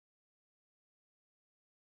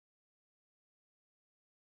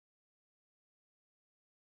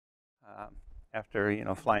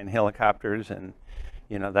after, flying helicopters and,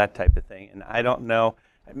 that type of thing. And I don't know,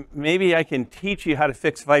 maybe I can teach you how to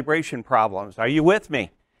fix vibration problems. Are you with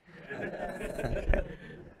me?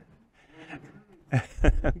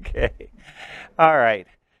 Okay. All right.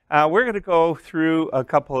 We're going to go through a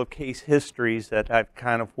couple of case histories that I've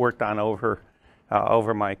kind of worked on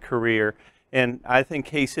over my career. And I think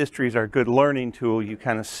case histories are a good learning tool. You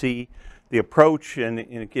kind of see the approach, and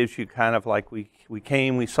it gives you kind of like we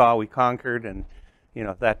came, we saw, we conquered, and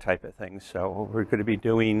that type of thing. So we're going to be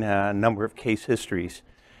doing a number of case histories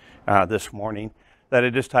this morning that I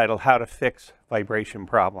just titled How to Fix Vibration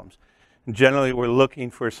Problems. And generally, we're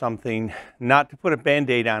looking for something, not to put a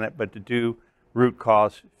Band-Aid on it, but to do root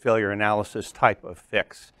cause failure analysis type of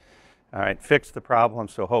fix. All right, fix the problem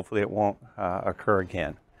so hopefully it won't occur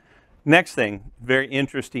again. Next thing, very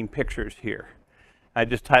interesting pictures here. I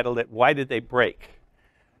just titled it, Why Did They Break?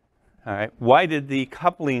 All right, why did the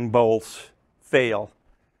coupling bolts fail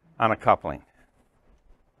on a coupling?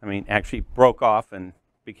 I mean, actually broke off and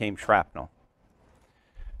became shrapnel.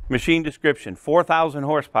 Machine description, 4,000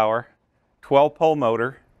 horsepower, 12-pole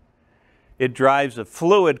motor. It drives a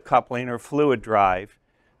fluid coupling or fluid drive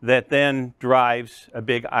that then drives a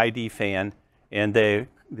big ID fan, and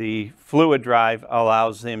the fluid drive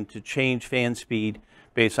allows them to change fan speed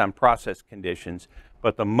based on process conditions,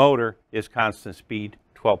 but the motor is constant speed,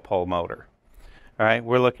 12-pole motor. All right,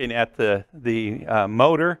 we're looking at the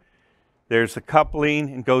motor. There's the coupling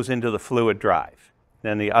and goes into the fluid drive.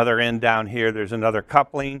 Then the other end down here, there's another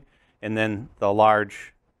coupling, and then the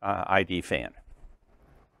large ID fan.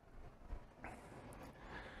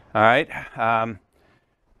 All right,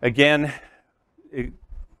 again,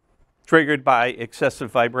 triggered by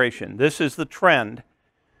excessive vibration. This is the trend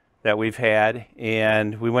that we've had,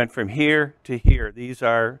 and we went from here to here. These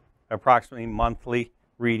are approximately monthly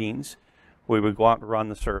readings. We would go out and run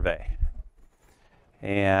the survey.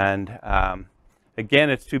 And again,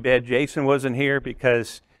 it's too bad Jason wasn't here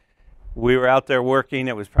because we were out there working.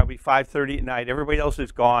 It was probably 5:30 at night. Everybody else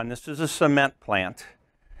is gone. This is a cement plant.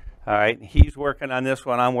 All right, he's working on this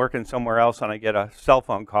one. I'm working somewhere else, and I get a cell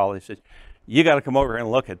phone call. He says, "You got to come over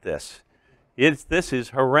and look at this. This is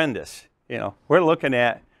horrendous." We're looking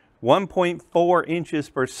at 1.4 inches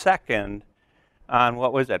per second on,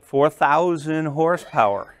 what was that, 4,000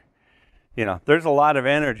 horsepower. There's a lot of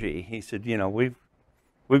energy. He said,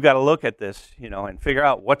 we've got to look at this, and figure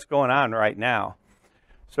out what's going on right now.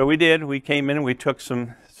 So we did. We came in and we took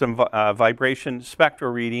some vibration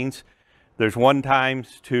spectral readings. There's 1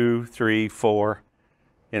 times, 2, 3, 4,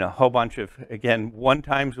 a whole bunch of, again, 1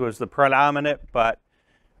 times was the predominant, but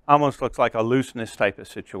almost looks like a looseness type of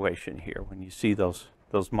situation here when you see those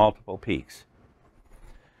multiple peaks.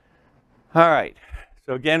 All right,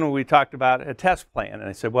 so again, we talked about a test plan, and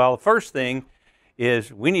I said, well, the first thing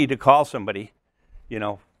is we need to call somebody,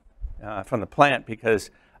 from the plant, because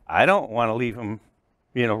I don't want to leave them,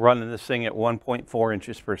 running this thing at 1.4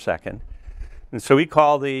 inches per second. And so we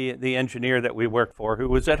called the engineer that we worked for, who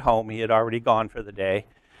was at home. He had already gone for the day.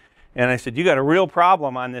 And I said, you got a real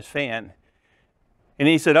problem on this fan. And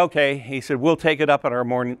he said, okay. He said, we'll take it up at our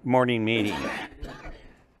morning meeting.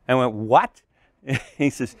 I went, what? He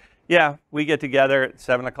says, yeah, we get together at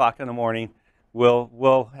 7 o'clock in the morning.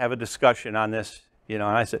 We'll have a discussion on this. And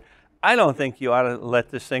I said, I don't think you ought to let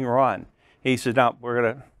this thing run. He said, no,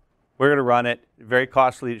 we're gonna run it. Very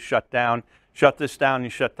costly to shut down. Shut this down, you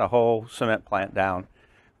shut the whole cement plant down.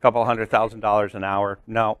 A couple $100,000 an hour.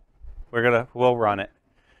 No, we'll run it.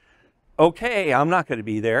 Okay, I'm not going to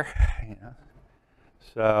be there.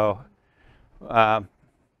 So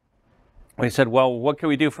we said, well, what can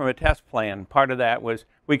we do from a test plan? Part of that was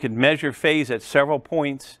we could measure phase at several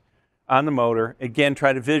points on the motor. Again,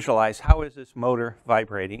 try to visualize how is this motor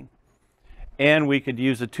vibrating. And we could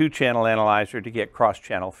use a 2-channel analyzer to get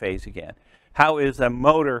cross-channel phase again. How is the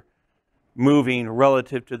motor moving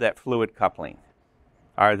relative to that fluid coupling?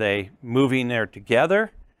 Are they moving there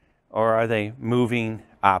together, or are they moving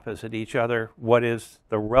opposite each other? What is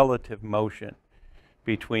the relative motion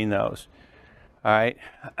between those? All right,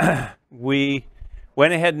 we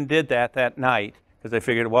went ahead and did that night because I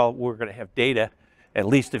figured, well, we're going to have data. At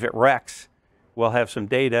least if it wrecks, we'll have some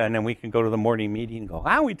data, and then we can go to the morning meeting and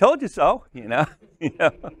go, we told you so,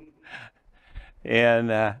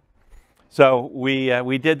 And so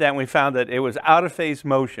we did that, and we found that it was out of phase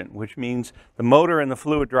motion, which means the motor and the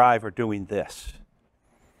fluid drive are doing this.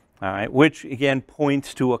 All right, which again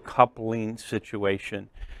points to a coupling situation.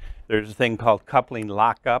 There's a thing called coupling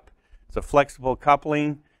lockup. It's a flexible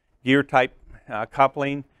coupling, gear type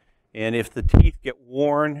coupling, and if the teeth get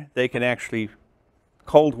worn, they can actually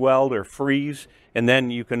cold weld or freeze, and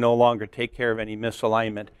then you can no longer take care of any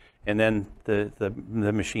misalignment, and then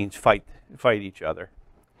the machines fight each other.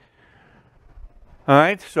 All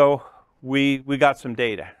right, so we got some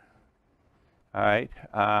data. All right.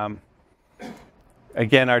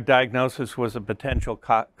 Again, our diagnosis was a potential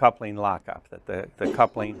coupling lockup, that the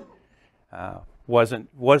coupling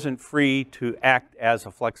wasn't free to act as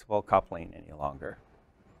a flexible coupling any longer.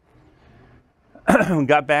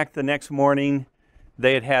 Got back the next morning.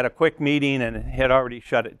 They had a quick meeting and had already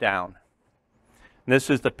shut it down. And this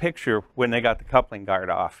is the picture when they got the coupling guard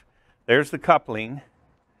off. There's the coupling.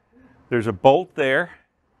 There's a bolt there.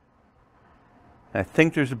 I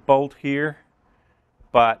think there's a bolt here.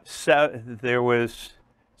 But there was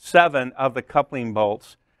 7 of the coupling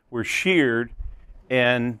bolts were sheared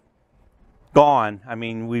and gone. I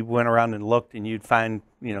mean, we went around and looked, and you'd find,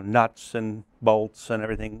 nuts and bolts and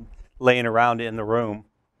everything laying around in the room.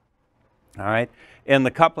 All right, and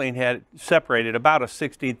the coupling had separated about a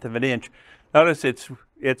 1/16 of an inch. Notice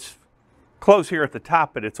it's close here at the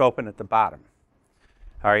top, but it's open at the bottom.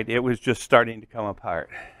 All right, it was just starting to come apart.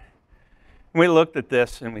 And we looked at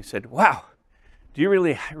this and we said, wow. Do you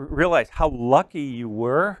really realize how lucky you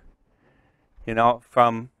were,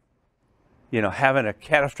 from, having a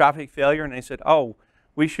catastrophic failure? And they said, oh,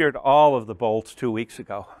 we sheared all of the bolts 2 weeks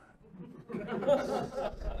ago.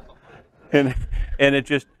 and it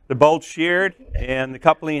just, the bolts sheared and the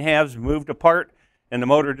coupling halves moved apart and the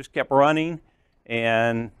motor just kept running.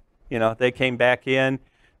 And, they came back in.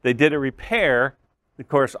 They did a repair. Of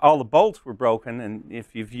course, all the bolts were broken. And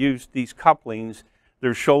if you've used these couplings,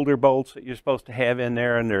 there's shoulder bolts that you're supposed to have in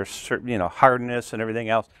there, and there's certain, hardness and everything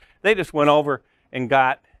else. They just went over and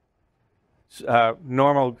got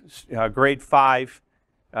normal grade 5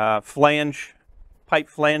 pipe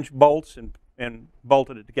flange bolts and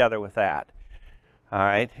bolted it together with that. All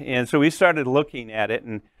right, and so we started looking at it,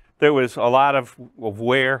 and there was a lot of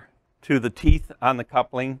wear to the teeth on the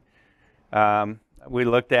coupling. We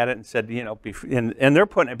looked at it and said, and they're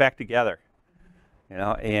putting it back together.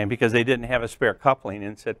 And because they didn't have a spare coupling,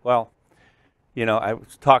 and said, well, I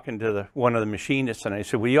was talking to one of the machinists, and I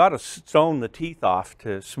said, well, you ought to stone the teeth off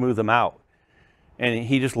to smooth them out. And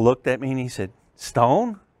he just looked at me and he said,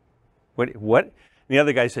 stone? What? And the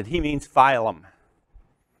other guy said, he means file them.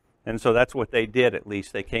 And so that's what they did, at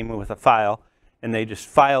least. They came in with a file, and they just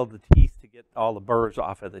filed the teeth to get all the burrs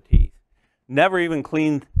off of the teeth. Never even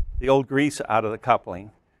cleaned the old grease out of the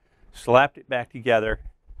coupling. Slapped it back together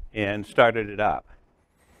and started it up.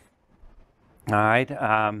 All right.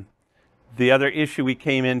 The other issue we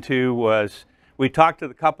came into was we talked to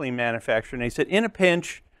the coupling manufacturer, and they said, in a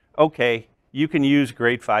pinch, okay, you can use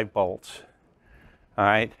grade 5 bolts. All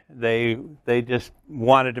right. They just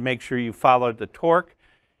wanted to make sure you followed the torque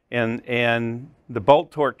and the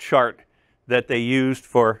bolt torque chart that they used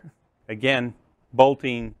for, again,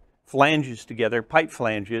 bolting flanges together, pipe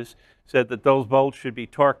flanges, said that those bolts should be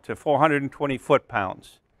torqued to 420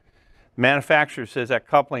 foot-pounds. Manufacturer says that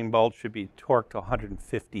coupling bolt should be torqued to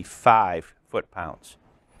 155 foot-pounds.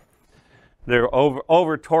 They're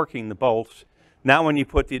over torquing the bolts. Now when you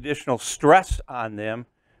put the additional stress on them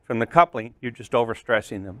from the coupling, you're just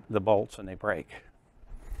overstressing the bolts and they break.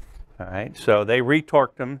 All right, so they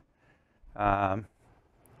retorqued them,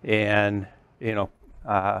 and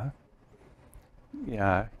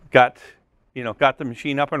got the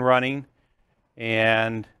machine up and running,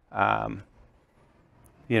 and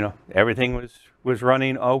everything was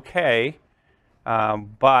running okay,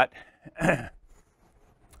 but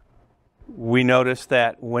we noticed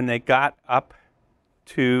that when they got up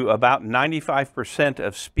to about 95%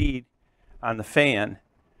 of speed on the fan,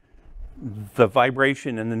 the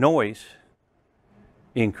vibration and the noise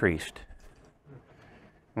increased.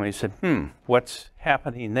 And we said, what's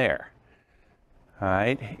happening there? All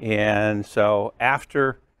right, and so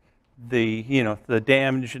after the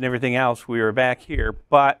damage and everything else, we were back here,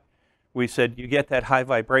 but we said, you get that high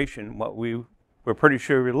vibration. What we were pretty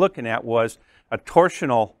sure we were looking at was a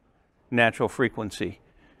torsional natural frequency,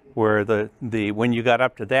 where when you got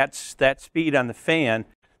up to that speed on the fan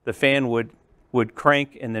would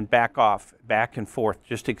crank and then back off, back and forth,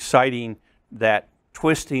 just exciting that,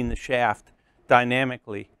 twisting the shaft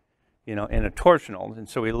dynamically, in a torsional. And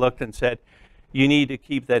so we looked and said, you need to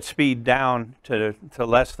keep that speed down to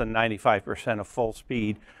less than 95% of full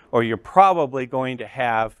speed, or you're probably going to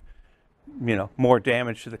have, more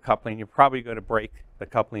damage to the coupling. You're probably going to break the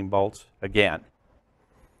coupling bolts again.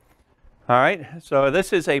 All right, so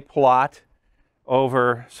this is a plot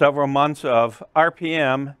over several months of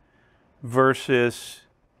RPM versus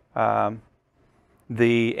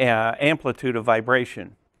the amplitude of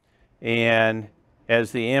vibration. And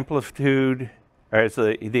as the amplitude, or as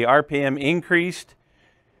the RPM increased,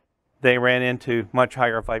 they ran into much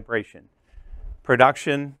higher vibration.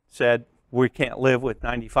 Production said, we can't live with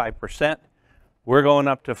 95%. We're going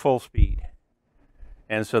up to full speed.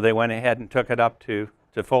 And so they went ahead and took it up to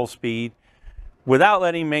full speed without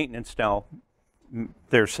letting maintenance know,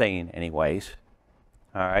 they're saying anyways.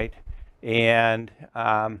 All right. And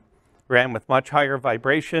ran with much higher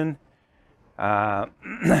vibration.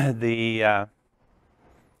 The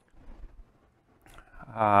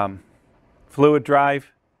fluid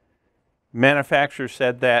drive manufacturer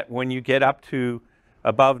said that when you get up to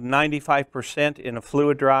above 95% in a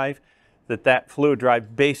fluid drive, that fluid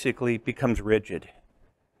drive basically becomes rigid.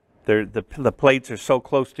 The plates are so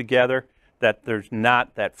close together that there's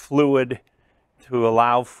not that fluid to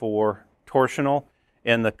allow for torsional,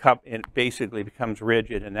 and the cup, it basically becomes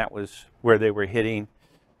rigid, and that was where they were hitting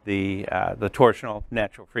the torsional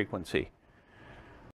natural frequency.